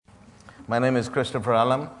My name is Christopher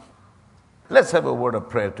Alam. Let's have a word of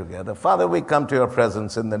prayer together. Father, we come to your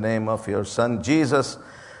presence in the name of your Son, Jesus,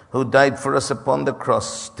 who died for us upon the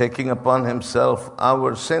cross, taking upon himself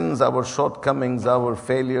our sins, our shortcomings, our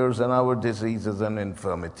failures, and our diseases and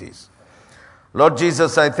infirmities. Lord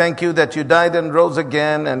Jesus, I thank you that you died and rose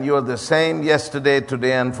again, and you are the same yesterday,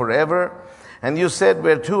 today, and forever. And you said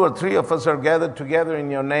where 2 or 3 of us are gathered together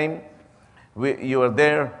in your name, you are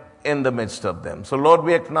there in the midst of them. So Lord,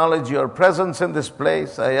 we acknowledge your presence in this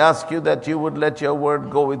place. I ask you that you would let your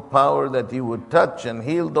word go with power, that you would touch and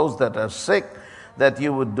heal those that are sick, that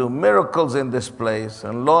you would do miracles in this place.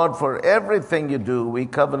 And Lord, for everything you do, we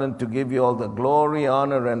covenant to give you all the glory,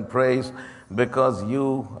 honor, and praise, because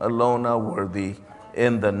you alone are worthy,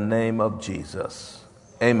 in the name of Jesus.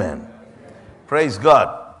 Amen. Praise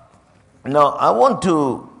God. Now, I want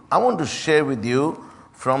to share with you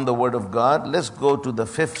from the Word of God. Let's go to the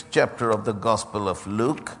 5th chapter of the Gospel of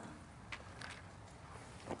Luke.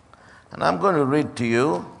 And I'm going to read to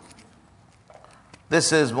you.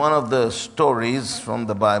 This is one of the stories from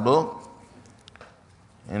the Bible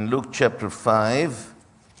in Luke chapter 5.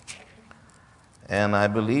 And I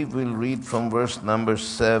believe we'll read from verse number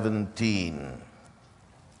 17.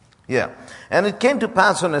 And it came to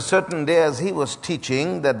pass on a certain day as he was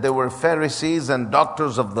teaching that there were Pharisees and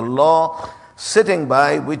doctors of the law sitting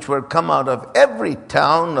by, which were come out of every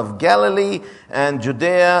town of Galilee and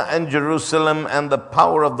Judea and Jerusalem, and the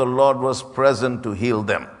power of the Lord was present to heal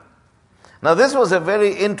them. Now this was a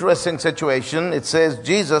very interesting situation. It says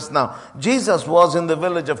Jesus was in the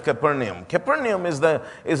village of Capernaum. Capernaum is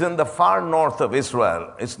in the far north of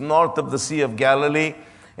Israel. It's north of the Sea of Galilee.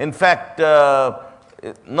 In fact,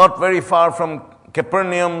 not very far from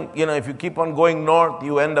Capernaum, if you keep on going north,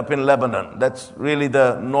 you end up in Lebanon. That's really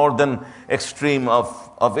the northern extreme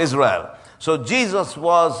of Israel. So Jesus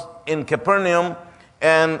was in Capernaum,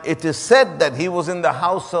 and it is said that he was in the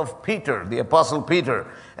house of Peter, the Apostle Peter,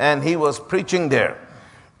 and he was preaching there.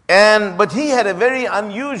 But he had a very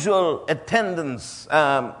unusual attendance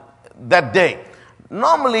that day.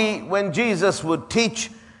 Normally, when Jesus would teach,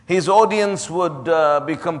 his audience would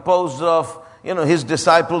be composed of his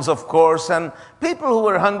disciples, of course, and people who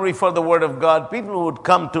were hungry for the Word of God, people who would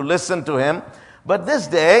come to listen to him. But this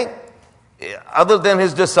day, other than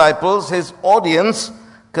his disciples, his audience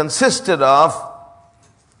consisted of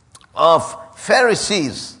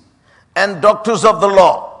Pharisees and doctors of the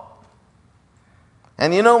law.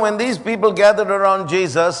 And when these people gathered around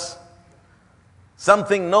Jesus,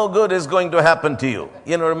 something no good is going to happen to you.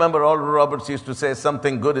 Remember Oral Roberts used to say,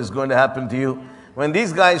 something good is going to happen to you. When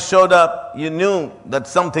these guys showed up, you knew that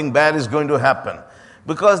something bad is going to happen.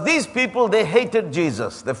 Because these people, they hated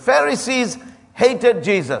Jesus. The Pharisees hated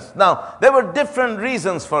Jesus. Now, there were different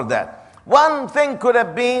reasons for that. One thing could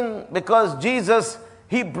have been because Jesus,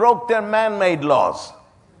 he broke their man-made laws.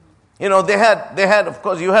 They had, of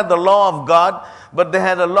course, you had the law of God, but they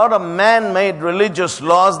had a lot of man-made religious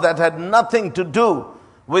laws that had nothing to do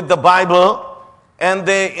with the Bible, and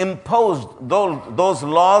they imposed those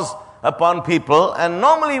laws upon people. And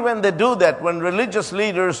normally when they do that, when religious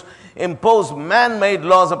leaders impose man-made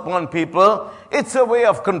laws upon people, it's a way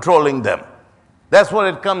of controlling them. That's what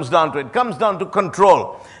it comes down to. It comes down to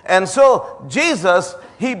control. And so Jesus,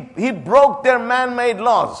 he broke their man-made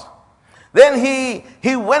laws. Then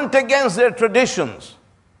he went against their traditions.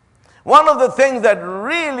 One of the things that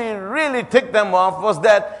really, really ticked them off was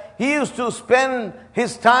that he used to spend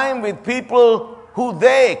his time with people who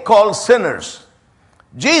they call sinners.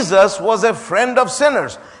 Jesus was a friend of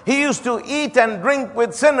sinners. He used to eat and drink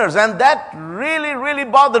with sinners, and that really, really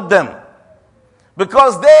bothered them.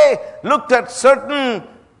 Because they looked at certain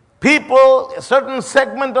people, a certain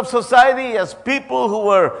segment of society as people who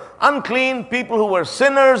were unclean, people who were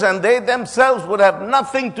sinners, and they themselves would have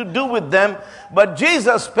nothing to do with them. But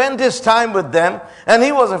Jesus spent his time with them, and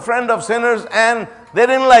he was a friend of sinners, and they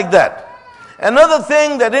didn't like that. Another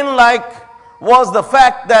thing they didn't like was the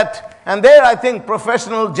fact that, and there I think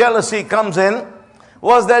professional jealousy comes in,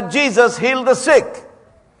 was that Jesus healed the sick.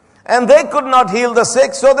 And they could not heal the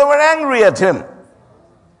sick, so they were angry at him.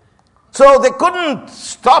 So they couldn't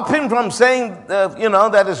stop him from saying,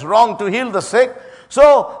 that it's wrong to heal the sick.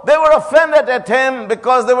 So they were offended at him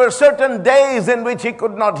because there were certain days in which he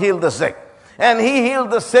could not heal the sick. And he healed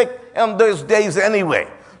the sick on those days anyway.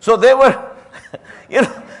 So they were,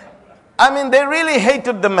 they really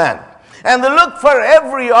hated the man. And they looked for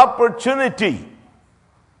every opportunity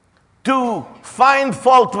to find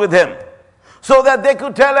fault with him, so that they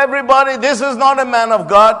could tell everybody, this is not a man of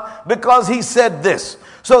God because he said this.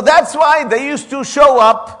 So that's why they used to show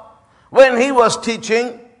up when he was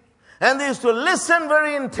teaching, and they used to listen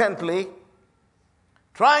very intently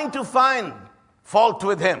trying to find fault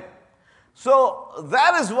with him. So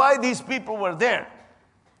that is why these people were there.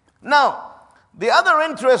 Now, the other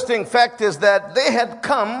interesting fact is that they had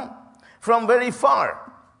come from very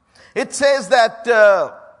far. It says that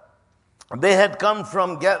they had come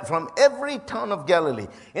from every town of Galilee.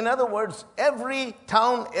 In other words, every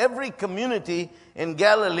town, every community in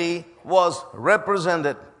Galilee was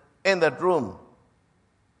represented in that room.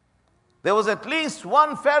 There was at least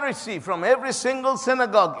one Pharisee from every single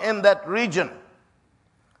synagogue in that region.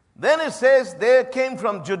 Then it says they came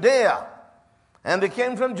from Judea and they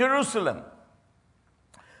came from Jerusalem.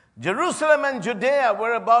 Jerusalem and Judea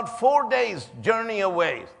were about 4 days' journey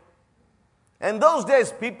away. In those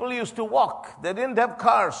days, people used to walk. They didn't have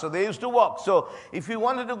cars, so they used to walk. So if you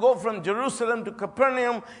wanted to go from Jerusalem to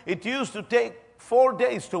Capernaum, it used to take 4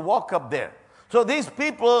 days to walk up there. So these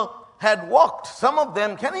people had walked. Some of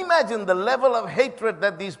them, can you imagine the level of hatred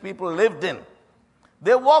that these people lived in?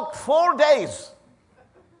 They walked 4 days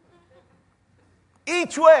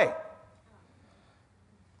each way.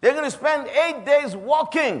 They're going to spend 8 days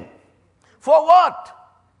walking. For what?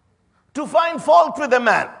 To find fault with a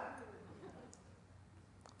man.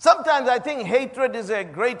 Sometimes I think hatred is a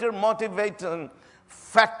greater motivating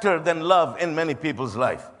factor than love in many people's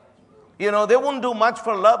life. You know, they won't do much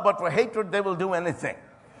for love, but for hatred they will do anything.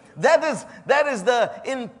 That is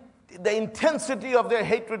the intensity of their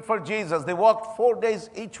hatred for Jesus. They walked 4 days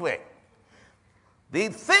each way. The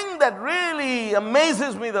thing that really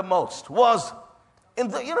amazes me the most was, in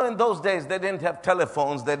those days they didn't have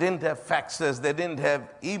telephones, they didn't have faxes, they didn't have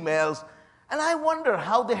emails. And I wonder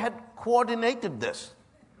how they had coordinated this.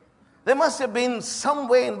 There must have been some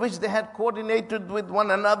way in which they had coordinated with one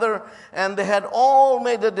another, and they had all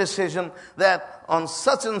made a decision that on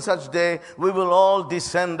such and such day we will all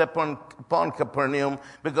descend upon Capernaum,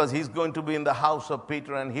 because he's going to be in the house of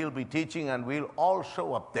Peter and he'll be teaching, and we'll all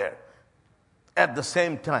show up there at the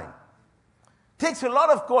same time. Takes a lot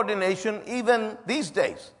of coordination even these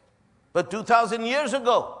days, but 2,000 years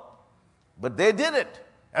ago. But they did it.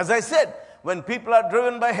 As I said, when people are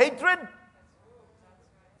driven by hatred,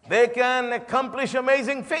 they can accomplish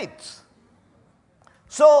amazing feats.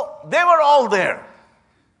 So they were all there.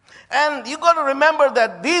 And you got to remember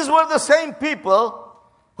that these were the same people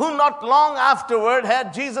who not long afterward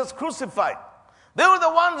had Jesus crucified. They were the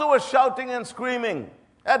ones who were shouting and screaming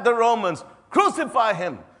at the Romans, "Crucify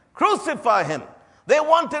him! Crucify him!" They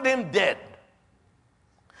wanted him dead.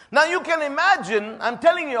 Now you can imagine, I'm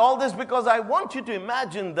telling you all this because I want you to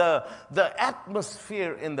imagine the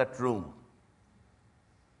atmosphere in that room.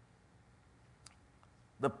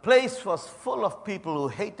 The place was full of people who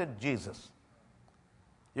hated Jesus.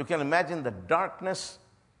 You can imagine the darkness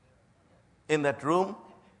in that room.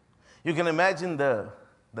 You can imagine the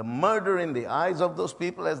murder in the eyes of those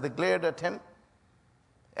people as they glared at him,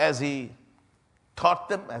 as he taught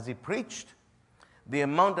them, as he preached. The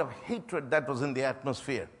amount of hatred that was in the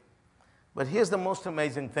atmosphere. But here's the most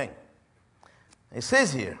amazing thing. It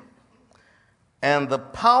says here, and the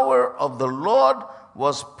power of the Lord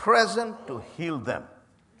was present to heal them.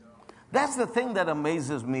 That's the thing that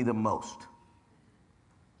amazes me the most.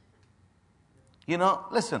 You know,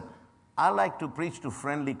 listen, I like to preach to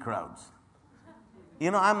friendly crowds.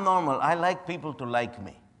 You know, I'm normal. I like people to like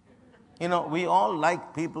me. You know, we all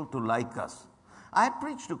like people to like us. I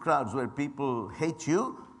preach to crowds where people hate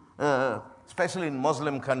you, especially in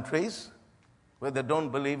Muslim countries, where they don't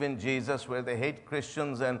believe in Jesus, where they hate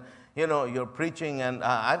Christians, and, you know, you're preaching, and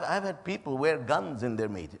I've had people wear guns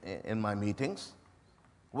in my meetings,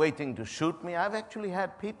 waiting to shoot me. I've actually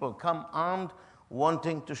had people come armed,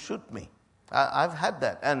 wanting to shoot me. I've had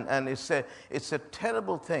that, and it's a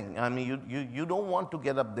terrible thing. I mean, you don't want to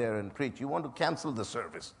get up there and preach. You want to cancel the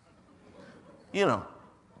service, you know.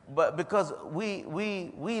 But because we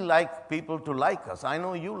like people to like us. I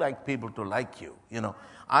know you like people to like you. You know,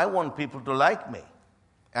 I want people to like me.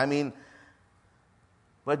 I mean,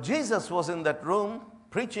 but Jesus was in that room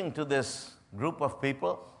preaching to this group of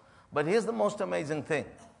people. But here's the most amazing thing.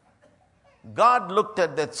 God looked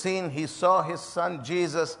at that scene. He saw his son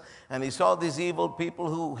Jesus, and he saw these evil people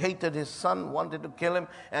who hated his son, wanted to kill him,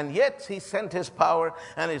 and yet he sent his power,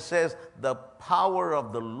 and it says the power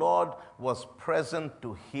of the Lord was present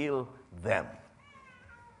to heal them.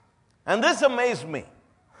 And this amazed me.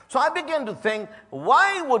 So I began to think,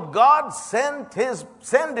 why would God send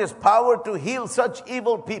his power to heal such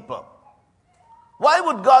evil people? Why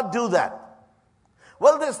would God do that?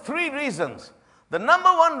 Well, there's 3 reasons. The number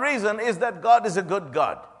one reason is that God is a good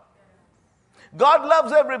God. God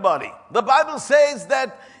loves everybody. The Bible says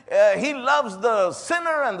that He loves the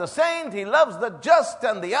sinner and the saint. He loves the just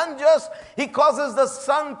and the unjust. He causes the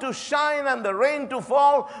sun to shine and the rain to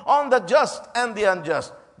fall on the just and the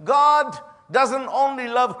unjust. God doesn't only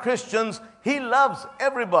love Christians, He loves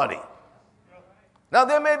everybody. Now,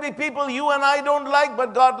 there may be people you and I don't like,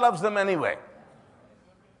 but God loves them anyway.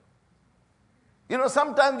 You know,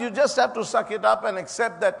 sometimes you just have to suck it up and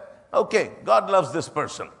accept that, okay, God loves this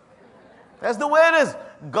person. That's the way it is.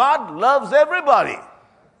 God loves everybody.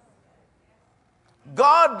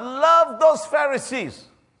 God loved those Pharisees.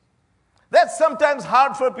 That's sometimes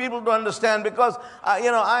hard for people to understand because,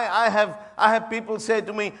 I have people say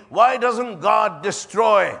to me, why doesn't God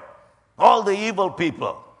destroy all the evil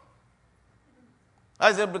people?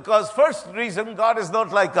 I said, because first reason, God is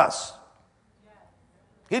not like us.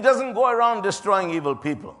 He doesn't go around destroying evil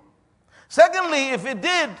people. Secondly, if He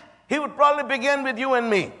did, He would probably begin with you and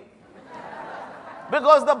me.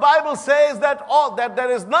 Because the Bible says that there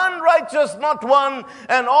is none righteous, not one,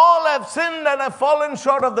 and all have sinned and have fallen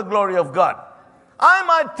short of the glory of God. I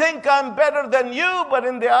might think I'm better than you, but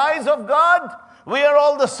in the eyes of God, we are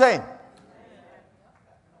all the same.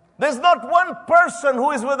 There's not one person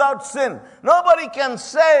who is without sin. Nobody can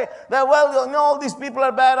say that, well, all these people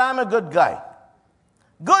are bad, I'm a good guy.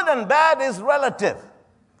 Good and bad is relative.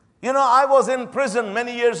 I was in prison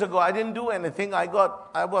many years ago. I didn't do anything. I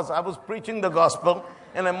was preaching the gospel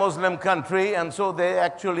in a Muslim country, and so they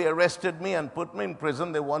actually arrested me and put me in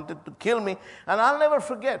prison. They wanted to kill me, and I'll never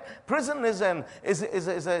forget. Prison is a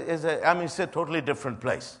totally different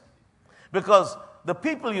place, because the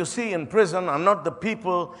people you see in prison are not the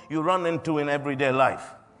people you run into in everyday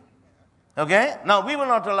life. Okay? Now, we were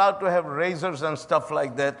not allowed to have razors and stuff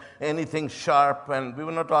like that, anything sharp, and we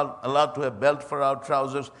were not allowed to have belt for our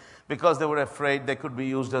trousers because they were afraid they could be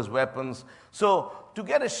used as weapons. So, to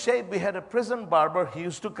get a shave, we had a prison barber. He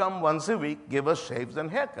used to come once a week, give us shaves and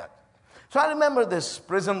haircuts. So, I remember this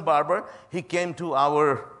prison barber. He came to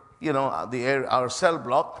our cell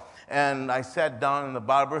block, and I sat down in the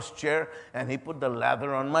barber's chair, and he put the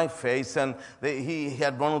lather on my face, and he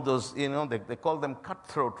had one of those, they call them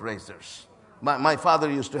cutthroat razors. My father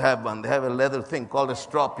used to have one. They have a leather thing called a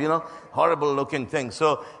strop, horrible looking thing.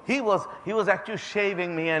 So he was actually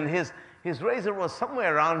shaving me, and his razor was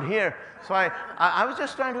somewhere around here. So I was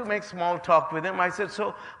just trying to make small talk with him. I said,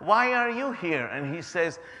 so why are you here? And he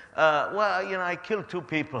says, I killed 2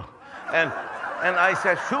 people. And I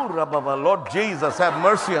said, Shurababa, Lord Jesus, have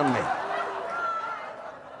mercy on me.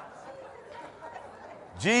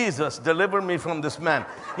 Jesus, deliver me from this man.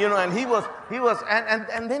 And he was,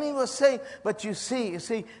 and then he was saying, but you see,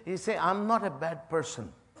 I'm not a bad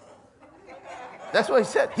person. That's what he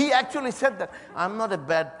said. He actually said that. I'm not a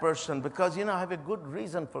bad person because, I have a good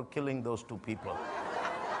reason for killing those 2 people.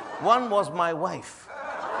 One was my wife.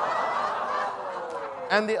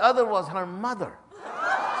 And the other was her mother.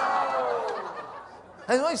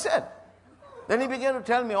 That's what he said. Then he began to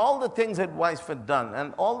tell me all the things his wife had done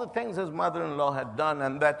and all the things his mother-in-law had done,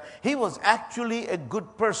 and that he was actually a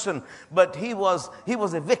good person, but he was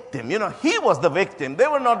a victim. He was the victim. They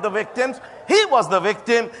were not the victims. He was the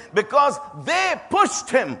victim because they pushed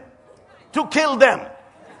him to kill them.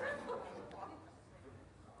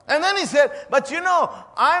 And then he said, but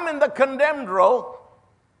I'm in the condemned row.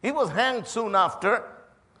 He was hanged soon after.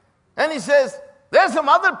 And he says, there's some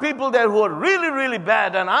other people there who are really, really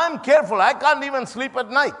bad, and I'm careful. I can't even sleep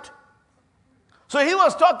at night. So he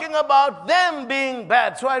was talking about them being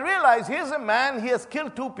bad. So I realized here's a man, he has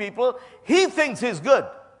killed 2 people. He thinks he's good.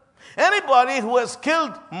 Anybody who has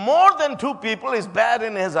killed more than 2 people is bad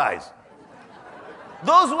in his eyes.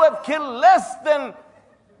 Those who have killed less than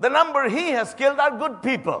the number he has killed are good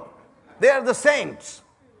people. They are the saints.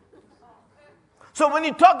 So when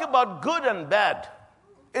you talk about good and bad,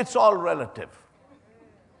 it's all relative.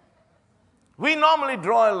 We normally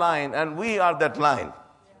draw a line, and we are that line.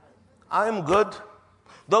 I am good.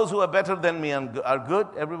 Those who are better than me are good.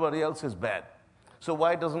 Everybody else is bad. So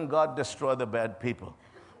why doesn't God destroy the bad people?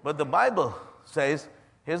 But the Bible says,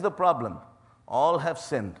 here's the problem. All have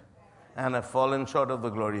sinned and have fallen short of the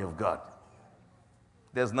glory of God.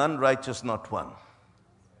 There's none righteous, not one.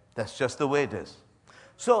 That's just the way it is.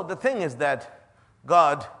 So the thing is that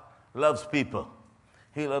God loves people.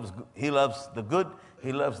 He loves the good.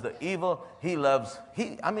 He loves the evil. He loves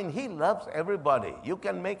everybody. You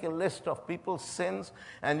can make a list of people's sins,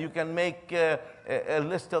 and you can make a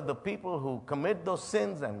list of the people who commit those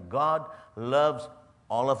sins, and God loves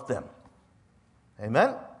all of them.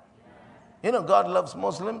 Amen? God loves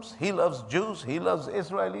Muslims. He loves Jews. He loves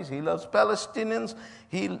Israelis. He loves Palestinians.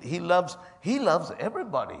 He loves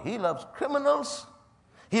everybody. He loves criminals.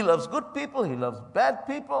 He loves good people. He loves bad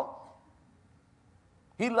people.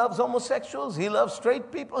 He loves homosexuals. He loves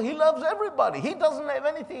straight people. He loves everybody. He doesn't have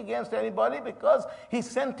anything against anybody because he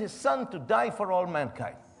sent his son to die for all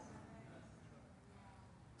mankind.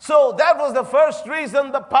 So that was the first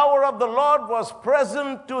reason the power of the Lord was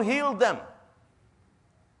present to heal them.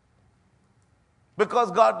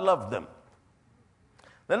 Because God loved them.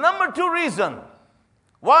 The number 2 reason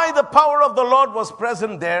why the power of the Lord was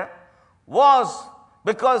present there was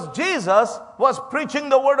because Jesus was preaching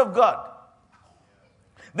the Word of God.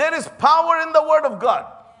 There is power in the Word of God.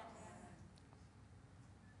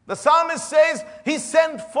 The psalmist says he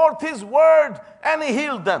sent forth his word and he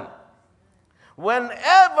healed them.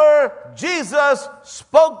 Whenever Jesus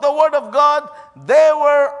spoke the Word of God, there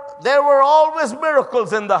were always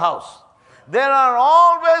miracles in the house. There are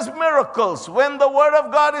always miracles when the Word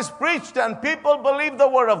of God is preached and people believe the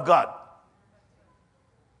Word of God.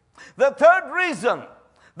 The third reason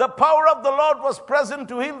the power of the Lord was present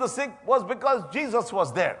to heal the sick was because Jesus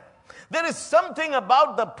was there. There is something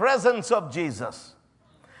about the presence of Jesus.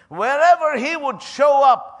 Wherever he would show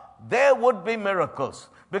up, there would be miracles.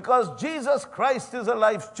 Because Jesus Christ is a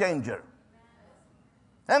life changer.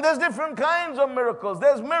 And there's different kinds of miracles.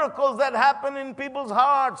 There's miracles that happen in people's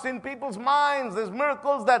hearts, in people's minds. There's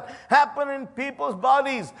miracles that happen in people's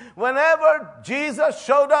bodies. Whenever Jesus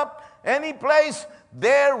showed up any place,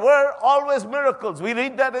 there were always miracles. We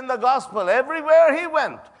read that in the gospel. Everywhere he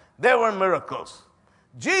went, there were miracles.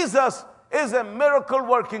 Jesus is a miracle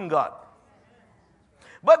working God.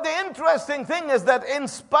 But the interesting thing is that in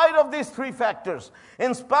spite of these 3 factors,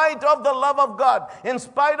 in spite of the love of God, in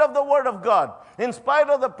spite of the Word of God, in spite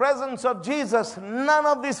of the presence of Jesus, none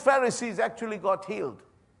of these Pharisees actually got healed.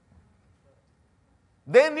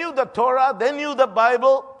 They knew the Torah, they knew the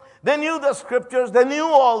Bible, they knew the scriptures, they knew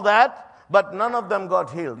all that, but none of them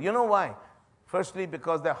got healed. You know why? Firstly,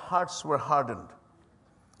 because their hearts were hardened.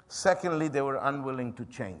 Secondly, they were unwilling to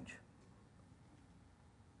change.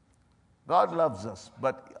 God loves us,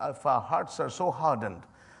 but if our hearts are so hardened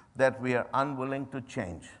that we are unwilling to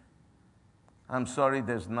change, I'm sorry,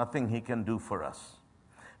 there's nothing he can do for us.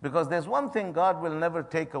 Because there's one thing God will never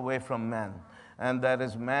take away from man, and that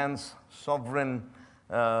is man's sovereign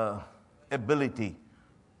ability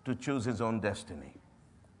to choose his own destiny.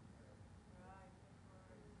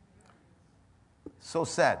 So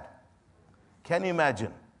sad. Can you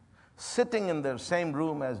imagine sitting in the same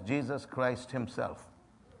room as Jesus Christ himself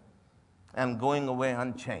and going away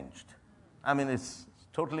unchanged? I mean, it's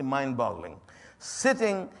totally mind-boggling.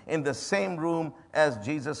 Sitting in the same room as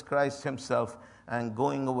Jesus Christ himself and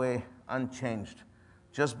going away unchanged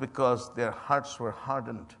just because their hearts were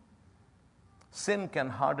hardened. Sin can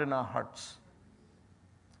harden our hearts.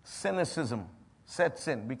 Cynicism sets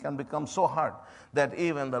in. We can become so hard that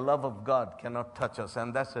even the love of God cannot touch us.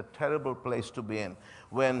 And that's a terrible place to be in.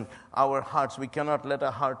 When our hearts, we cannot let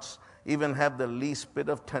our hearts even have the least bit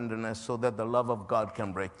of tenderness so that the love of God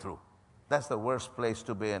can break through. That's the worst place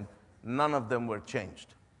to be in. None of them were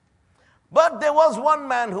changed. But there was one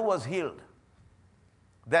man who was healed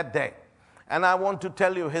that day. And I want to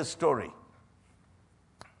tell you his story.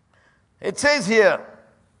 It says here,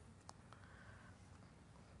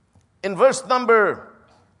 in verse number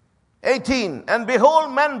 18, and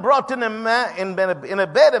behold, men brought in a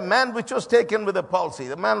bed a man which was taken with a palsy.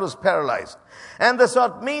 The man was paralyzed. And they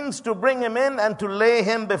sought means to bring him in and to lay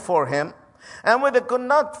him before him. And when they could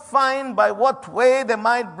not find by what way they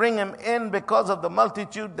might bring him in because of the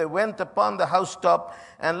multitude, they went upon the housetop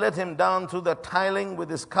and let him down through the tiling with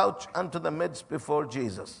his couch unto the midst before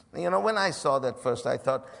Jesus. You know, when I saw that first, I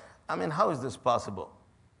thought, how is this possible?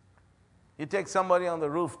 You take somebody on the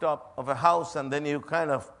rooftop of a house and then you kind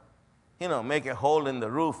of, make a hole in the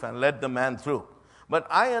roof and let the man through. But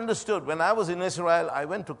I understood, when I was in Israel, I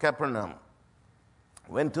went to Capernaum,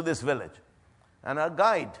 went to this village, and our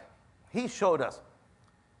guide, he showed us.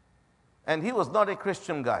 And he was not a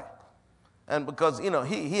Christian guy. And because,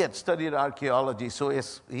 he had studied archaeology, so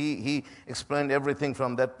he explained everything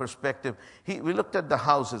from that perspective. We looked at the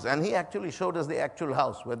houses, and he actually showed us the actual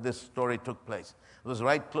house where this story took place. It was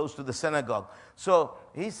right close to the synagogue. So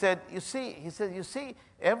he said, you see,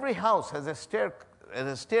 every house has a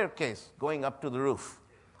staircase going up to the roof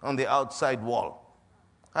on the outside wall.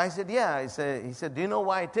 I said, yeah. He said, do you know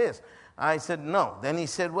why it is? I said, no. Then he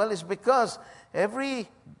said, well, it's because every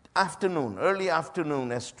afternoon, early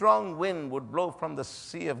afternoon, a strong wind would blow from the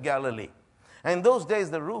Sea of Galilee. And in those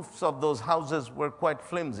days, the roofs of those houses were quite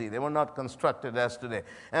flimsy. They were not constructed as today.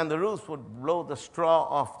 And the roofs would blow the straw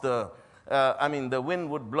off the wind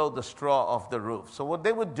would blow the straw off the roof. So what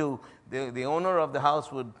they would do, the owner of the house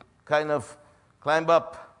would kind of climb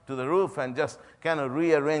up to the roof and just kind of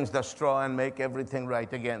rearrange the straw and make everything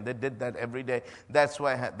right again. They did that every day. That's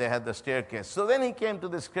why they had the staircase. So then he came to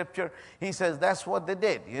the scripture. He says that's what they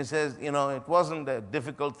did. He says, it wasn't a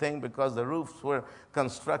difficult thing because the roofs were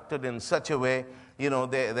constructed in such a way.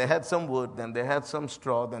 They had some wood, then they had some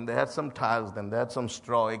straw, then they had some tiles, then they had some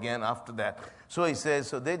straw again after that. So he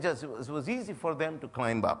says, it was easy for them to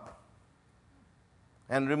climb up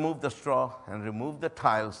and remove the straw and remove the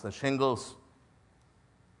tiles, the shingles,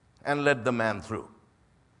 and let the man through.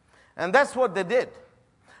 And that's what they did.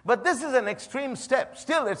 But this is an extreme step.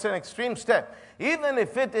 Still, it's an extreme step. Even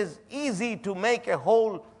if it is easy to make a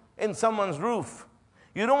hole in someone's roof,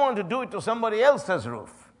 you don't want to do it to somebody else's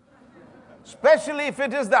roof. Especially if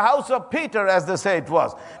it is the house of Peter, as they say it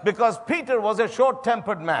was. Because Peter was a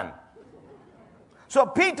short-tempered man. So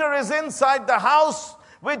Peter is inside the house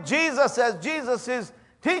with Jesus as Jesus is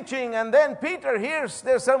teaching, and then Peter hears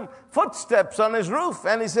there's some footsteps on his roof,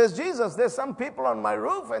 and he says, Jesus, there's some people on my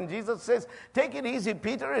roof. And Jesus says, take it easy,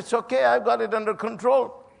 Peter, it's okay, I've got it under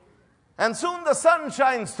control. And soon the sun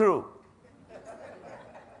shines through.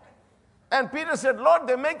 And Peter said, Lord,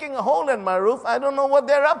 they're making a hole in my roof, I don't know what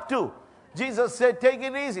they're up to. Jesus said, take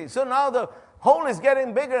it easy. So now the hole is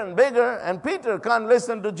getting bigger and bigger, and Peter can't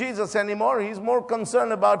listen to Jesus anymore. He's more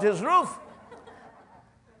concerned about his roof.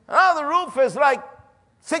 Now the roof is like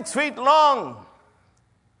 6 feet long,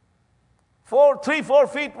 4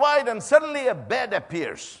 feet wide, and suddenly a bed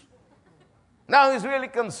appears. Now he's really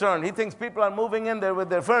concerned. He thinks people are moving in there with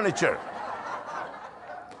their furniture.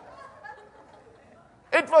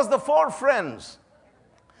 It was the 4 friends.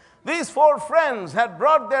 These 4 friends had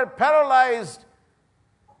brought their paralyzed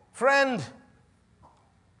friend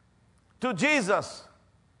to Jesus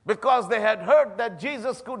because they had heard that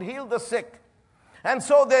Jesus could heal the sick. And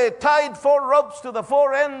so they tied 4 ropes to the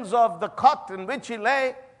 4 ends of the cot in which he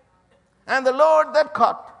lay, and they lowered that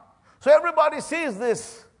cot. So everybody sees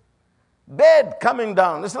this bed coming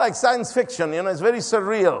down. It's like science fiction, it's very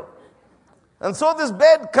surreal. And so this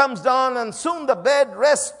bed comes down, and soon the bed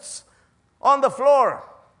rests on the floor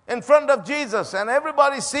in front of Jesus, and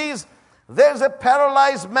everybody sees there's a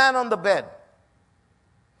paralyzed man on the bed.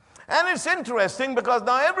 And it's interesting because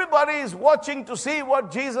now everybody is watching to see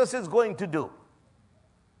what Jesus is going to do.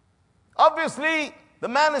 Obviously, the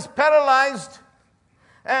man is paralyzed,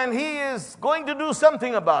 and he is going to do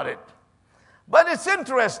something about it. But it's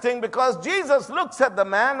interesting because Jesus looks at the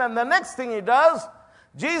man, and the next thing he does,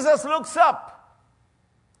 Jesus looks up.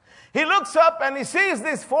 He looks up and he sees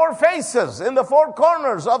these 4 faces in the 4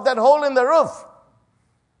 corners of that hole in the roof.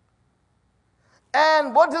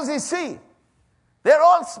 And what does he see? They're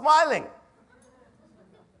all smiling.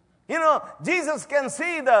 Jesus can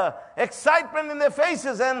see the excitement in their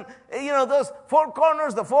faces, and, those 4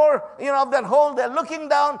 corners, the 4, of that hole, they're looking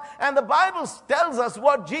down, and the Bible tells us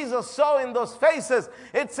what Jesus saw in those faces.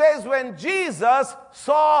 It says, when Jesus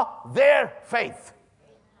saw their faith.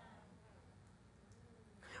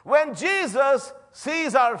 When Jesus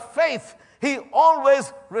sees our faith, he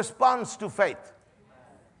always responds to faith.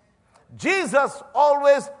 Jesus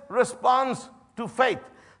always responds to faith.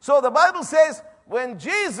 So the Bible says, when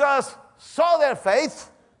Jesus saw their faith,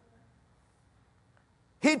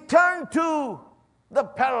 he turned to the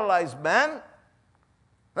paralyzed man.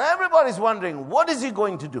 Now everybody's wondering, what is he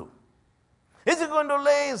going to do? Is he going to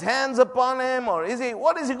lay his hands upon him, or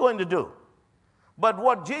what is he going to do? But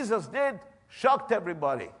what Jesus did shocked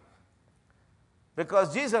everybody.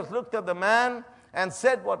 Because Jesus looked at the man and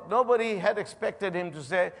said what nobody had expected him to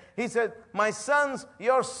say. He said, my sons,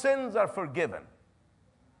 your sins are forgiven.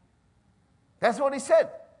 That's what he said.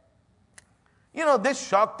 This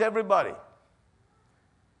shocked everybody.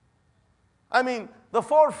 I mean, the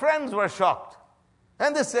 4 friends were shocked.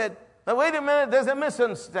 And they said, now wait a minute, there's a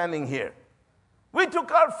misunderstanding here. We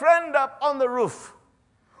took our friend up on the roof.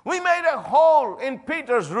 We made a hole in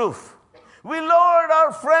Peter's roof. We lowered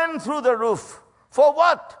our friend through the roof. For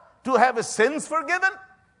what? To have his sins forgiven?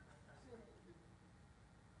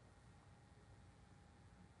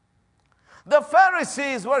 The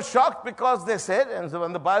Pharisees were shocked because they said, and so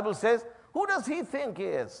when the Bible says, who does he think he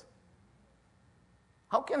is?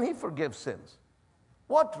 How can he forgive sins?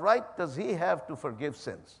 What right does he have to forgive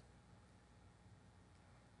sins?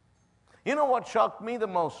 What shocked me the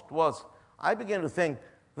most was, I began to think,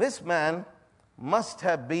 this man must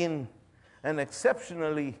have been an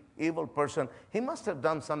exceptionally evil person. He must have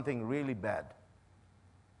done something really bad.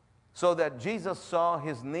 So that Jesus saw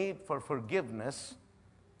his need for forgiveness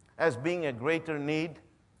as being a greater need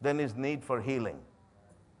than his need for healing.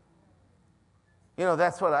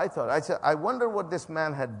 That's what I thought. I said, I wonder what this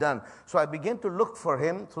man had done. So I began to look for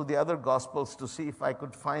him through the other Gospels to see if I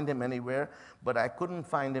could find him anywhere, but I couldn't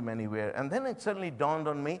find him anywhere. And then it suddenly dawned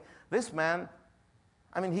on me, this man,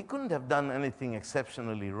 he couldn't have done anything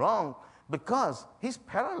exceptionally wrong because he's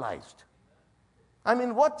paralyzed.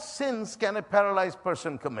 What sins can a paralyzed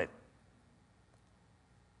person commit?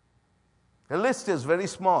 The list is very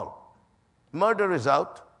small. Murder is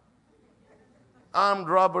out. Armed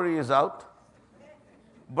robbery is out.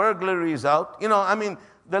 Burglary is out.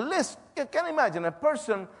 The list, you can imagine a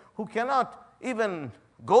person who cannot even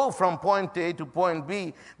go from point A to point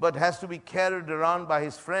B, but has to be carried around by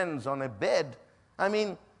his friends on a bed.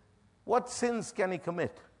 What sins can he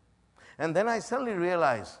commit? And then I suddenly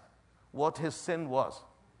realized what his sin was.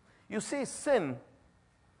 You see, sin,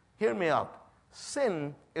 hear me out,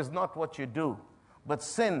 sin is not what you do, but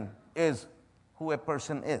sin is who a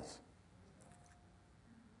person is.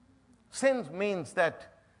 Sin means that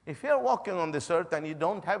if you're walking on this earth and you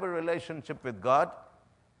don't have a relationship with God,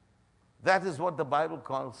 that is what the Bible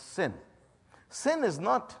calls sin. Sin is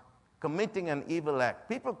not committing an evil act.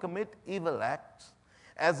 People commit evil acts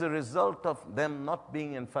as a result of them not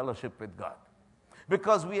being in fellowship with God.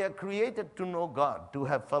 Because we are created to know God, to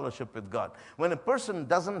have fellowship with God. When a person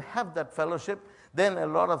doesn't have that fellowship, then a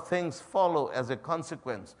lot of things follow as a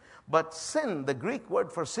consequence. But sin, the Greek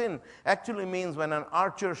word for sin, actually means when an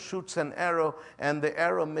archer shoots an arrow and the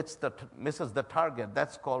arrow misses the target.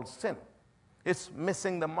 That's called sin. It's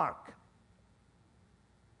missing the mark.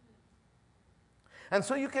 And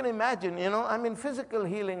so you can imagine, physical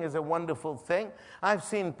healing is a wonderful thing. I've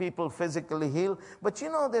seen people physically heal. But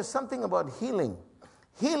there's something about healing.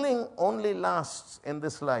 Healing only lasts in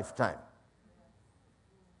this lifetime.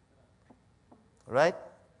 Right?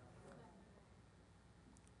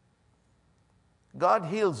 God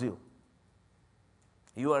heals you.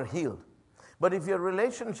 You are healed. But if your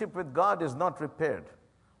relationship with God is not repaired,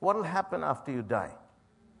 what will happen after you die?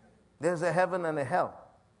 There's a heaven and a hell.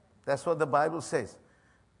 That's what the Bible says.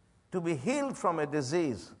 To be healed from a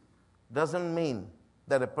disease doesn't mean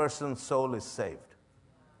that a person's soul is saved.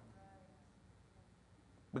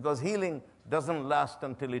 Because healing doesn't last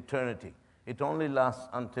until eternity. It only lasts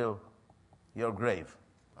until your grave,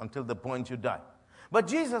 until the point you die. But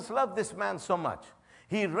Jesus loved this man so much.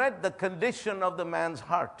 He read the condition of the man's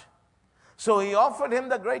heart. So he offered him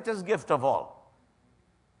the greatest gift of all.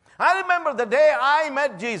 I remember the day I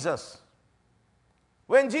met Jesus.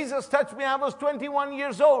 When Jesus touched me, I was 21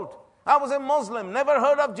 years old. I was a Muslim, never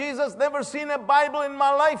heard of Jesus, never seen a Bible in my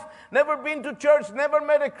life, never been to church, never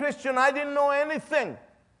met a Christian. I didn't know anything.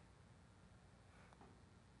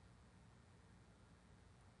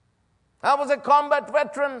 I was a combat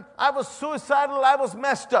veteran. I was suicidal. I was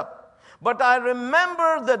messed up. But I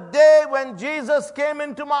remember the day when Jesus came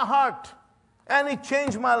into my heart and He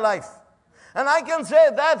changed my life. And I can say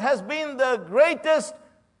that has been the greatest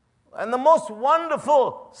and the most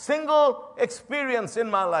wonderful single experience in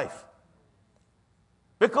my life.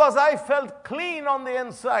 Because I felt clean on the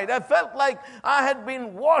inside. I felt like I had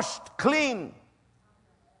been washed clean.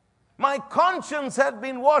 My conscience had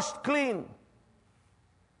been washed clean.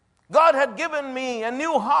 God had given me a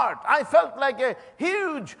new heart. I felt like a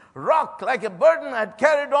huge rock, like a burden I'd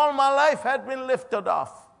carried all my life had been lifted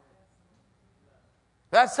off.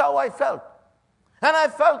 That's how I felt. And I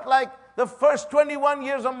felt like the first 21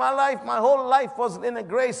 years of my life, my whole life was in a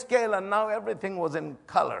gray scale and now everything was in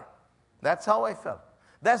color. That's how I felt.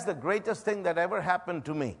 That's the greatest thing that ever happened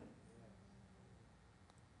to me.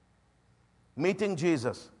 Meeting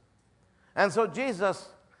Jesus. And so Jesus,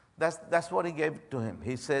 that's what He gave to him.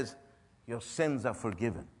 He says, your sins are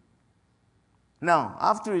forgiven. Now,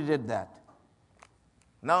 after He did that,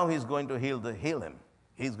 now He's going to heal him.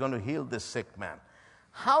 He's going to heal this sick man.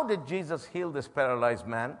 How did Jesus heal this paralyzed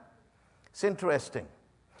man? It's interesting.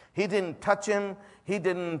 He didn't touch him. He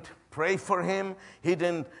didn't pray for him. He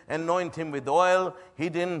didn't anoint him with oil. He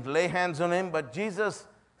didn't lay hands on him. But Jesus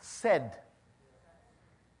said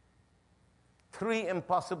 3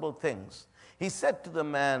 impossible things. He said to the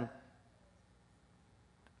man,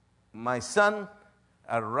 my son,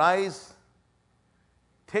 arise,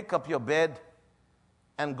 take up your bed,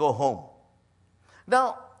 and go home.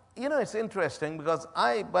 Now, it's interesting because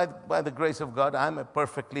by the grace of God, I'm a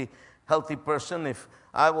perfectly healthy person. If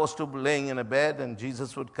I was to be laying in a bed and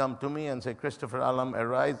Jesus would come to me and say, Christopher Alam,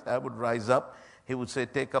 arise, I would rise up. He would say,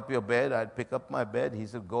 take up your bed. I'd pick up my bed. He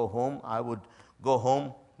said, go home. I would go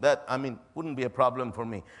home. That, wouldn't be a problem for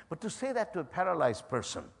me. But to say that to a paralyzed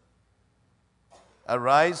person,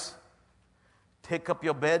 arise, take up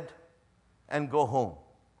your bed, and go home.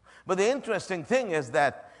 But the interesting thing is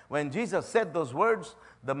that when Jesus said those words,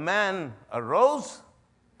 the man arose,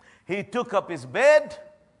 he took up his bed,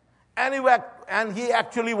 and he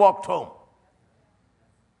actually walked home.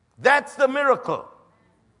 That's the miracle.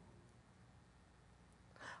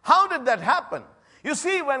 How did that happen? You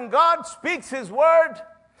see, when God speaks His word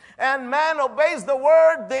and man obeys the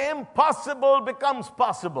word, the impossible becomes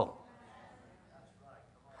possible.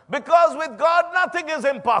 Because with God, nothing is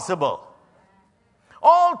impossible.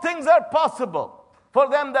 All things are possible for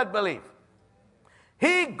them that believe.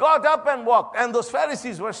 He got up and walked, and those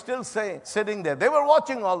Pharisees were still sitting there. They were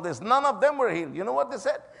watching all this. None of them were healed. You know what they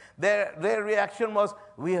said? Their reaction was,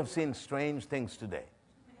 "We have seen strange things today."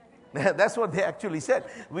 That's what they actually said.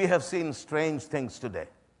 "We have seen strange things today."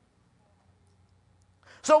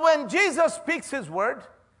 So when Jesus speaks His word,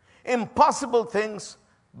 impossible things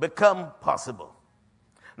become possible.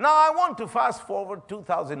 Now I want to fast forward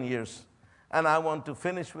 2,000 years, and I want to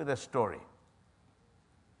finish with a story.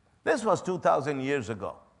 This was 2,000 years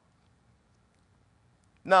ago.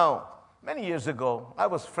 Now, many years ago, I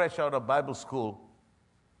was fresh out of Bible school,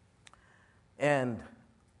 and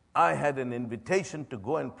I had an invitation to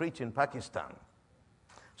go and preach in Pakistan.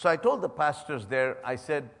 So I told the pastors there, I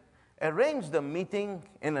said, arrange the meeting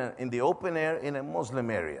in the open air in a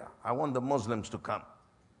Muslim area. I want the Muslims to come.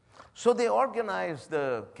 So they organized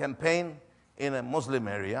the campaign in a Muslim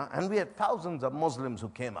area, and we had thousands of Muslims who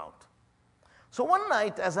came out. So one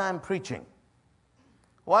night, as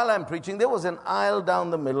while I'm preaching, there was an aisle down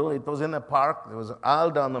the middle. It was in a park. There was an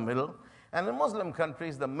aisle down the middle. And in Muslim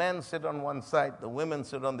countries, the men sit on one side, the women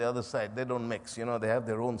sit on the other side. They don't mix, they have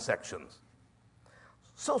their own sections.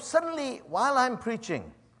 So suddenly, while I'm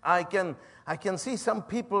preaching, I can see some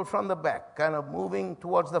people from the back kind of moving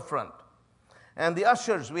towards the front. And the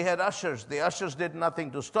ushers, we had ushers. The ushers did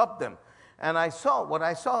nothing to stop them. And what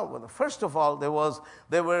I saw, first of all, there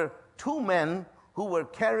were two men who were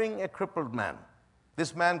carrying a crippled man.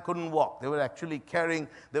 This man couldn't walk. They were actually carrying,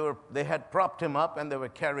 they had propped him up and they were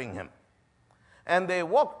carrying him. And they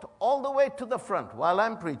walked all the way to the front. While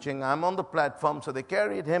I'm preaching, I'm on the platform, so they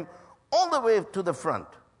carried him all the way to the front.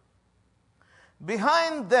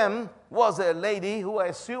 Behind them was a lady who I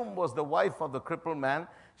assume was the wife of the crippled man.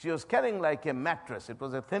 She was carrying like a mattress. It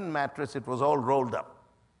was a thin mattress. It was all rolled up.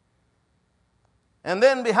 And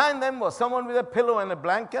then behind them was someone with a pillow and a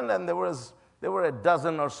blanket, and there were a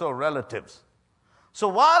dozen or so relatives. So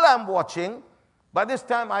while I'm watching, by this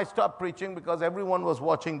time I stopped preaching because everyone was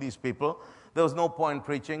watching these people. There was no point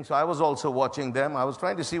preaching, so I was also watching them. I was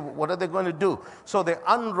trying to see what are they going to do. So they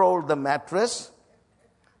unrolled the mattress.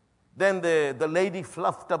 Then the lady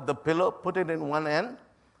fluffed up the pillow, put it in one end,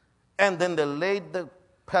 and then they laid the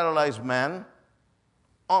paralyzed man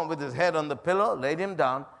on with his head on the pillow, laid him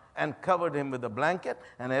down, and covered him with a blanket,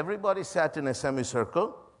 and everybody sat in a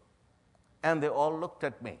semicircle, and they all looked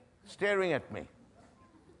at me, staring at me.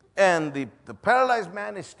 And the paralyzed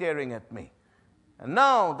man is staring at me. And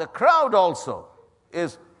now the crowd also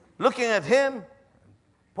is looking at him,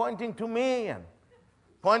 pointing to me, and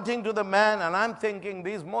pointing to the man, and I'm thinking,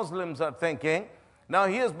 these Muslims are thinking, now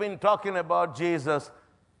he has been talking about Jesus,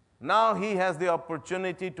 now he has the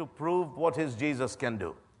opportunity to prove what his Jesus can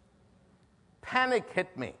do. Panic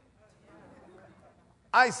hit me.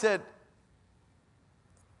 I said,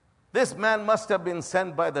 this man must have been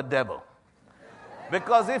sent by the devil.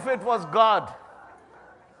 Because if it was God,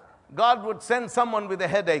 God would send someone with a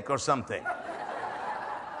headache or something.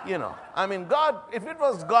 God, if it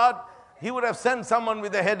was God, He would have sent someone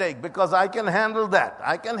with a headache, because I can handle that.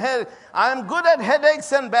 I'm good at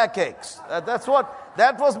headaches and backaches.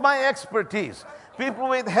 That was my expertise. People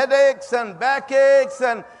with headaches and backaches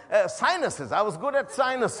and sinuses. I was good at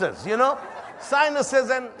sinuses,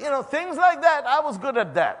 Sinuses and, things like that. I was good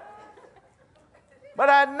at that. But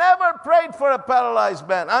I had never prayed for a paralyzed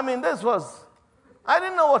man. I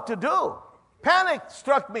didn't know what to do. Panic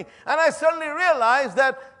struck me. And I suddenly realized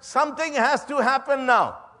that something has to happen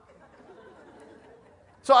now.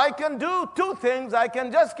 So I can do two things. I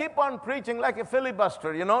can just keep on preaching like a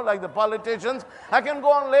filibuster, like the politicians. I can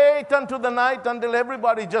go on late into the night until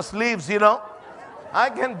everybody just leaves, I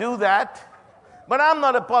can do that. But I'm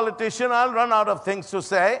not a politician. I'll run out of things to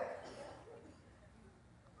say.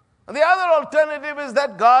 And the other alternative is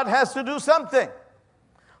that God has to do something.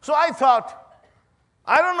 So I thought,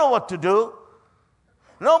 I don't know what to do.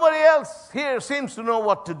 Nobody else here seems to know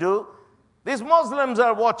what to do. These Muslims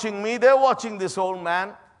are watching me. They're watching this old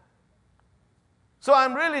man. So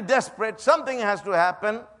I'm really desperate. Something has to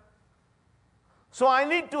happen. So I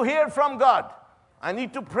need to hear from God. I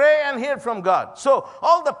need to pray and hear from God. So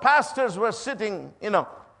all the pastors were sitting,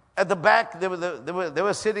 at the back. They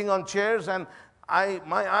were sitting on chairs, and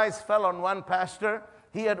my eyes fell on one pastor.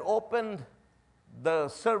 he had opened the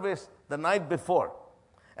service the night before.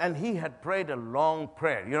 And he had prayed a long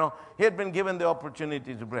prayer. He had been given the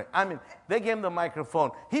opportunity to pray. They gave him the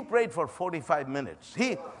microphone. He prayed for 45 minutes.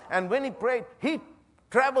 And when he prayed, he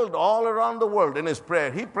traveled all around the world in his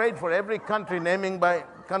prayer. He prayed for every country,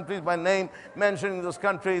 countries by name, mentioning those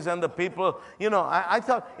countries and the people. I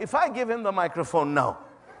thought, if I give him the microphone now,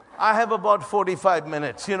 I have about 45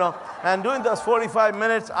 minutes, and during those 45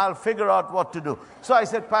 minutes, I'll figure out what to do. So I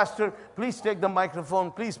said, Pastor, please take the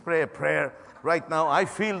microphone. Please pray a prayer right now. I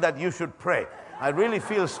feel that you should pray. I really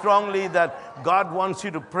feel strongly that God wants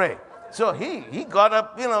you to pray. So he got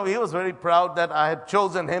up, he was very proud that I had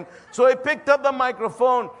chosen him. So he picked up the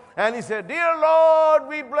microphone and he said, Dear Lord,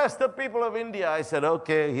 we bless the people of India. I said,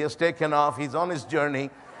 okay, he has taken off. He's on his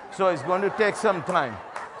journey. So it's going to take some time.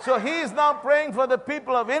 So he is now praying for the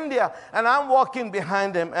people of India, and I'm walking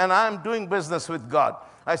behind him, and I'm doing business with God.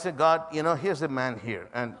 I said, God, here's a man here,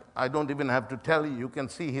 and I don't even have to tell you. You can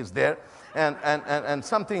see he's there, and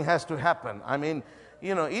something has to happen.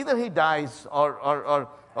 Either he dies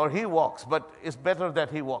or he walks, but it's better that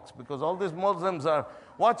he walks, because all these Muslims are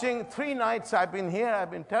watching. 3 nights I've been here. I've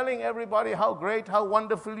been telling everybody how great, how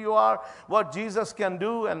wonderful you are, what Jesus can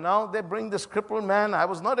do, and now they bring this crippled man. I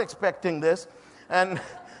was not expecting this, and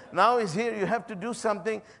now he's here. You have to do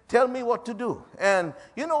something. Tell me what to do. And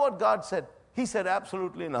you know what God said? He said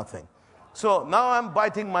absolutely nothing. So now I'm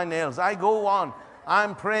biting my nails. I go on.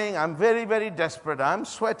 I'm praying. I'm very, very desperate. I'm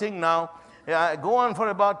sweating now. I go on for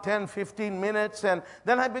about 10, 15 minutes, and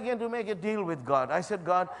then I began to make a deal with God. I said,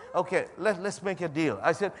 God, okay, let's make a deal.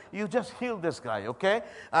 I said, you just heal this guy, okay?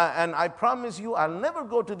 And I promise you, I'll never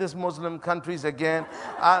go to these Muslim countries again.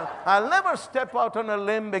 I'll never step out on a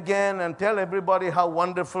limb again and tell everybody how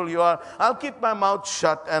wonderful you are. I'll keep my mouth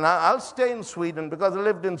shut, and I'll stay in Sweden, because I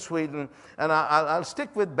lived in Sweden, and I'll stick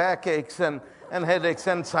with backaches and headaches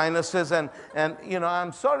and sinuses, and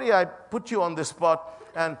I'm sorry I put you on the spot.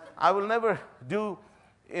 And I will never do,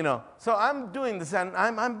 So I'm doing this, and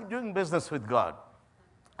I'm doing business with God.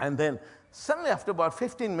 And then suddenly, after about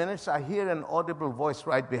 15 minutes, I hear an audible voice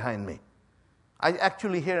right behind me. I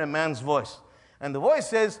actually hear a man's voice. And the voice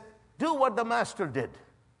says, do what the master did.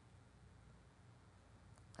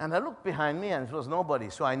 And I looked behind me, and it was nobody.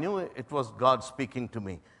 So I knew it was God speaking to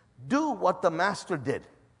me. Do what the master did.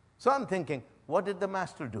 So I'm thinking, what did the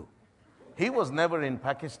master do? He was never in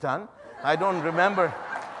Pakistan. I don't remember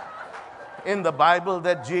in the Bible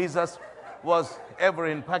that Jesus was ever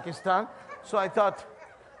in Pakistan. So I thought,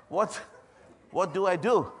 what do I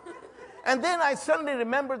do? And then I suddenly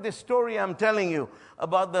remembered this story I'm telling you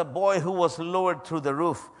about the boy who was lowered through the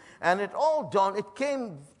roof. And it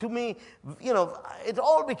came to me, it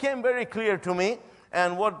all became very clear to me.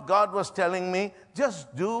 And what God was telling me,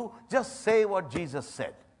 just say what Jesus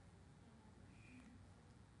said.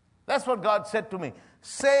 That's what God said to me.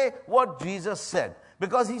 Say what Jesus said.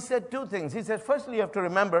 Because he said 2 things. He said, firstly, you have to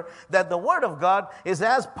remember that the Word of God is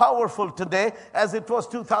as powerful today as it was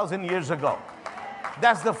 2,000 years ago.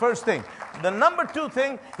 That's the first thing. The number 2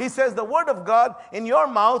 thing, he says the Word of God in your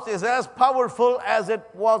mouth is as powerful as it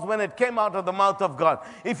was when it came out of the mouth of God.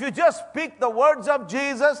 If you just speak the words of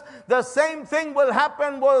Jesus, the same thing will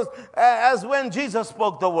happen as when Jesus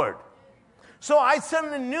spoke the Word. So I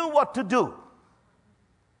suddenly knew what to do.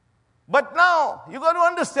 But now, you got to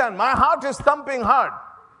understand, my heart is thumping hard.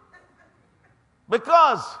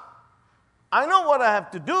 Because I know what I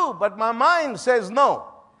have to do, but my mind says no.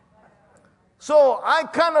 So I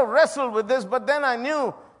kind of wrestled with this, but then I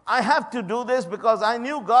knew I have to do this because I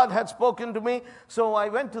knew God had spoken to me. So I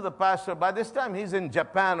went to the pastor. By this time, he's in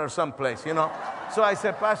Japan or someplace, So I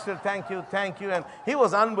said, Pastor, thank you. And he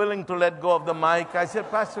was unwilling to let go of the mic. I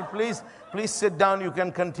said, Pastor, please sit down. You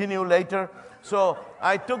can continue later. So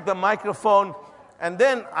I took the microphone, and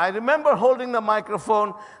then I remember holding the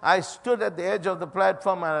microphone. I stood at the edge of the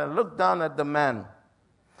platform, and I looked down at the man.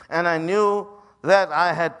 And I knew that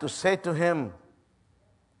I had to say to him,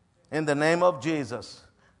 in the name of Jesus,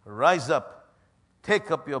 rise up,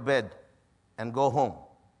 take up your bed, and go home.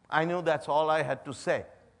 I knew that's all I had to say,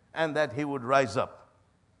 and that he would rise up.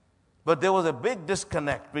 But there was a big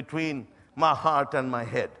disconnect between my heart and my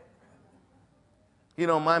head.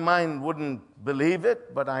 My mind wouldn't believe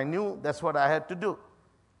it, but I knew that's what I had to do.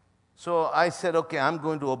 So I said, okay, I'm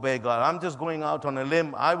going to obey God. I'm just going out on a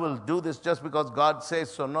limb. I will do this just because God says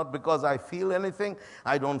so, not because I feel anything.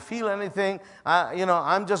 I don't feel anything.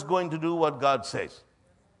 I'm just going to do what God says.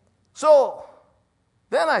 So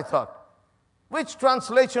then I thought, which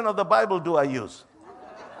translation of the Bible do I use?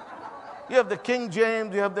 You have the King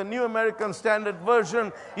James, you have the New American Standard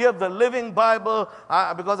Version, you have the Living Bible,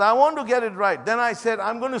 because I want to get it right. Then I said,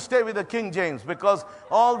 I'm going to stay with the King James because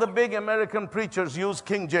all the big American preachers use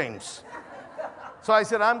King James. So I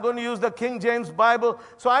said, I'm going to use the King James Bible.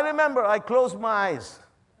 So I remember I closed my eyes.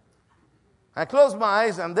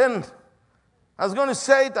 And then I was going to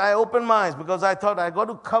say it, I opened my eyes because I thought I got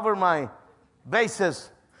to cover my bases.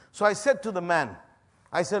 So I said to the man,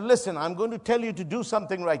 I said, listen, I'm going to tell you to do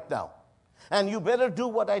something right now. And you better do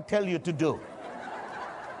what I tell you to do.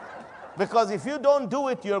 Because if you don't do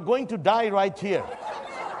it, you're going to die right here.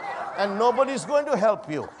 And nobody's going to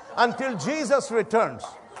help you until Jesus returns.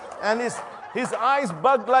 And his eyes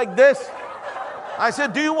bugged like this. I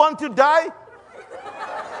said, do you want to die?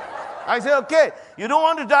 I said, okay, you don't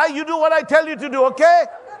want to die, you do what I tell you to do, okay?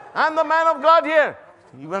 I'm the man of God here.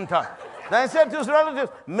 He went on. Then I said to his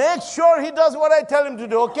relatives, make sure he does what I tell him to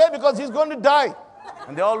do, okay? Because he's going to die.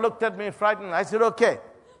 And they all looked at me frightened. I said, okay.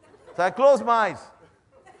 So I closed my eyes.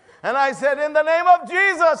 And I said, in the name of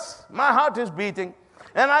Jesus, my heart is beating.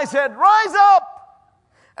 And I said, rise up.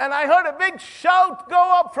 And I heard a big shout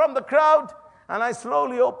go up from the crowd. And I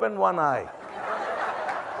slowly opened one eye.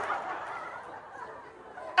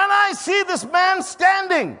 And I see this man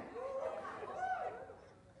standing.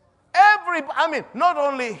 Not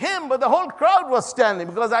only him, but the whole crowd was standing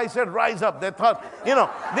because I said, rise up. They thought,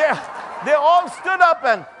 they all stood up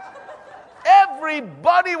and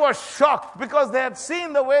everybody was shocked because they had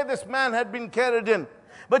seen the way this man had been carried in.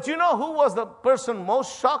 But you know who was the person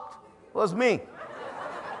most shocked? It was me.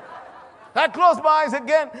 I closed my eyes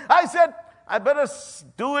again. I said, I better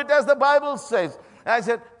do it as the Bible says. I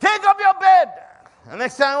said, take up your bed. And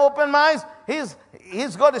next time I open my eyes,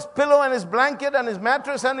 he's got his pillow and his blanket and his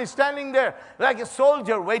mattress and he's standing there like a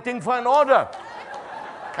soldier waiting for an order.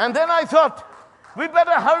 And then I thought, we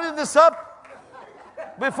better hurry this up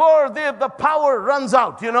before the power runs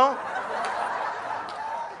out, So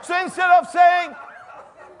instead of saying,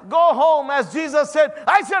 go home, as Jesus said,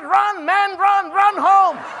 I said, run, man, run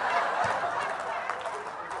home.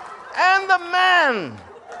 And the man,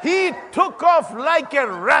 he took off like a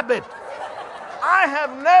rabbit. I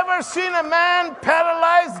have never seen a man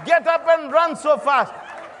paralyzed get up and run so fast.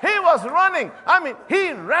 He was running.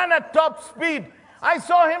 He ran at top speed. I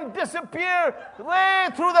saw him disappear way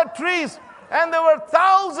through the trees. And there were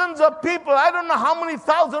thousands of people. I don't know how many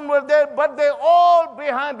thousand were there, but they all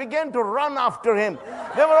began to run after him.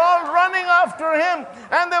 They were all running after him.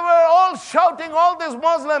 And they were all shouting, all these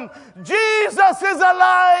Muslims, Jesus is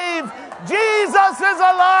alive! Jesus is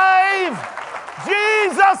alive!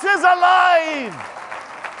 Jesus is alive!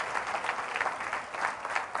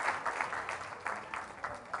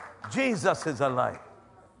 Jesus is alive.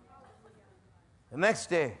 The next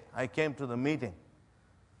day, I came to the meeting.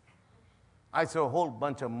 I saw a whole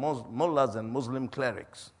bunch of mullahs and Muslim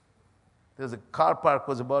clerics. There's a car park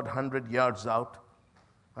was about 100 yards out,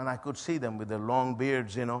 and I could see them with their long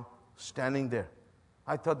beards, standing there.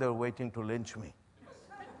 I thought they were waiting to lynch me.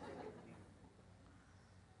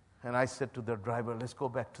 And I said to the driver, let's go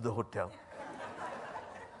back to the hotel.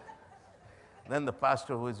 Then the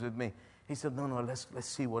pastor who was with me, he said, no, let's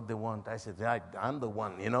see what they want. I said, I'm the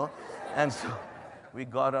one, And so we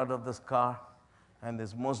got out of this car, and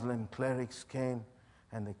these Muslim clerics came,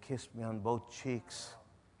 and they kissed me on both cheeks.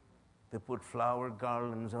 They put flower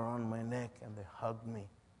garlands around my neck, and they hugged me.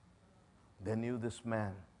 They knew this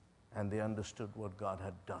man, and they understood what God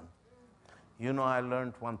had done. I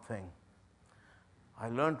learned one thing.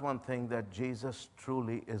 That Jesus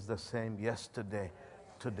truly is the same yesterday,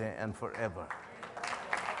 today, and forever.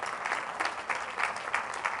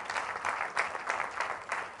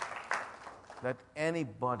 That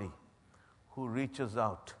anybody who reaches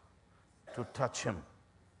out to touch him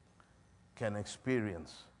can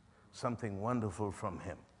experience something wonderful from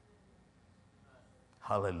him.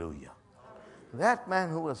 Hallelujah. That man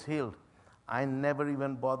who was healed, I never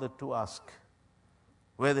even bothered to ask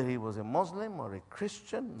whether he was a Muslim or a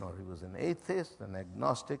Christian or he was an atheist, an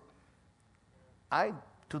agnostic.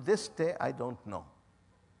 To this day, I don't know.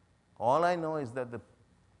 All I know is that the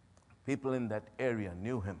people in that area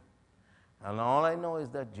knew him. And all I know is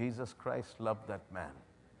that Jesus Christ loved that man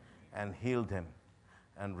and healed him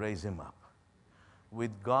and raised him up.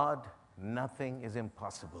 With God, nothing is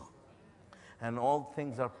impossible. And all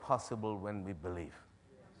things are possible when we believe.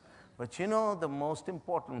 But the most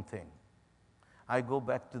important thing, I go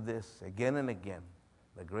back to this again and again.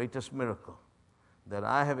 The greatest miracle that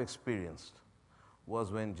I have experienced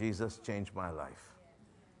was when Jesus changed my life.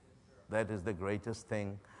 That is the greatest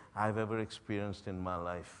thing I've ever experienced in my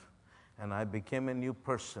life. And I became a new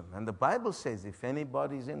person. And the Bible says if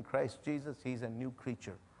anybody is in Christ Jesus, he's a new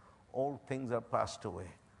creature. Old things are passed away.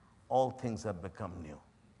 All things have become new.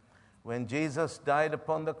 When Jesus died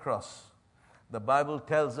upon the cross, the Bible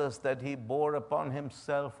tells us that he bore upon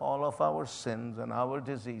himself all of our sins and our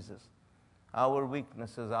diseases, our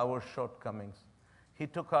weaknesses, our shortcomings. He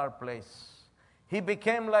took our place. He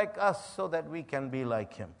became like us so that we can be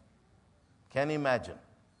like him. Can you imagine?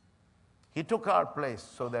 He took our place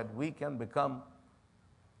so that we can become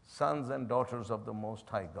sons and daughters of the Most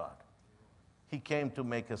High God. He came to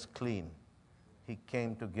make us clean. He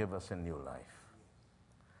came to give us a new life.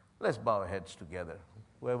 Let's bow our heads together,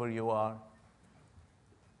 whoever you are.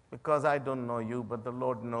 Because I don't know you, but the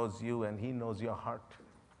Lord knows you and he knows your heart.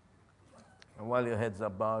 And while your heads are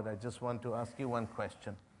bowed, I just want to ask you one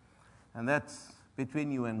question. And that's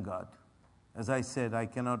between you and God. As I said, I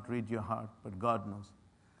cannot read your heart, but God knows.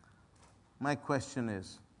 My question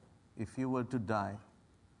is, if you were to die,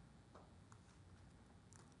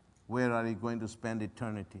 where are you going to spend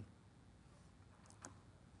eternity?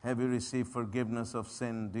 Have you received forgiveness of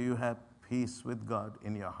sin? Do you have peace with God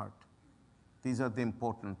in your heart? These are the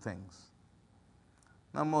important things.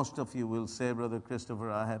 Now, most of you will say, Brother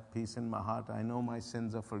Christopher, I have peace in my heart. I know my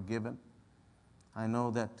sins are forgiven. I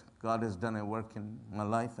know that God has done a work in my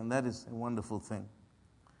life, and that is a wonderful thing.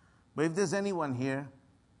 But if there's anyone here,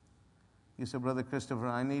 you say, Brother Christopher,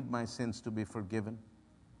 I need my sins to be forgiven.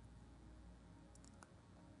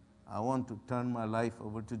 I want to turn my life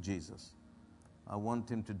over to Jesus. I want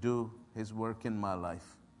him to do his work in my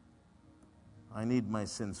life. I need my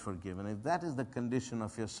sins forgiven. If that is the condition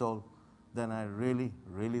of your soul, then I really,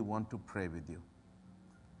 really want to pray with you.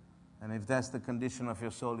 And if that's the condition of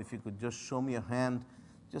your soul, if you could just show me a hand,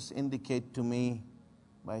 just indicate to me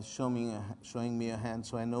by showing me a hand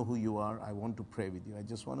so I know who you are. I want to pray with you. I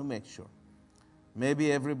just want to make sure.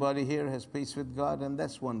 Maybe everybody here has peace with God, and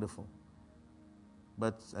that's wonderful.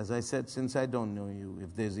 But as I said, since I don't know you,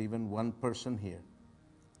 if there's even one person here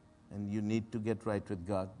and you need to get right with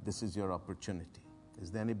God, this is your opportunity. Is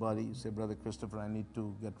there anybody? You say, Brother Christopher, I need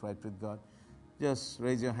to get right with God. Just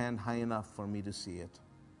raise your hand high enough for me to see it,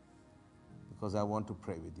 because I want to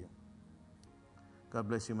pray with you. God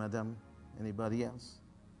bless you, madam. Anybody else?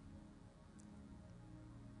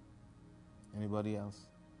 Anybody else?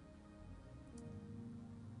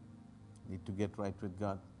 Need to get right with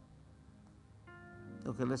God.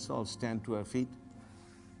 Okay, let's all stand to our feet.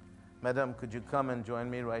 Madam, could you come and join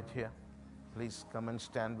me right here? Please come and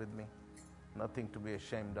stand with me. Nothing to be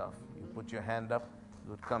ashamed of. You put your hand up,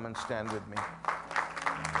 you would come and stand with me.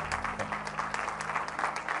 Okay.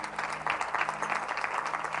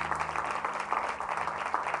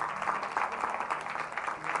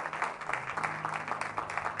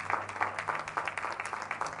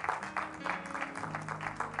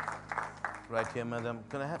 Right here, madam.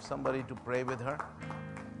 Can I have somebody to pray with her?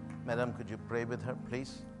 Madam, could you pray with her,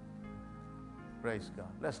 please? Praise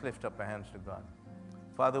God. Let's lift up our hands to God.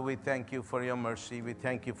 Father, we thank you for your mercy. We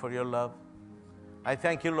thank you for your love. I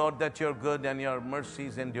thank you, Lord, that you're good and your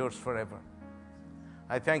mercies endures forever.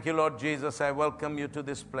 I thank you, Lord Jesus. I welcome you to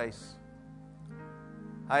this place.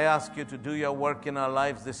 I ask you to do your work in our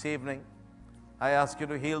lives this evening. I ask you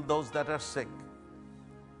to heal those that are sick.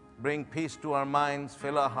 Bring peace to our minds.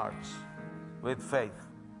 Fill our hearts with faith.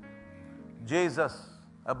 Jesus,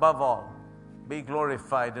 above all, be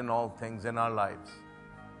glorified in all things in our lives.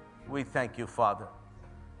 We thank you, Father.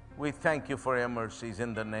 We thank you for your mercies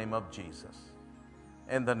in the name of Jesus.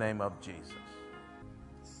 In the name of Jesus.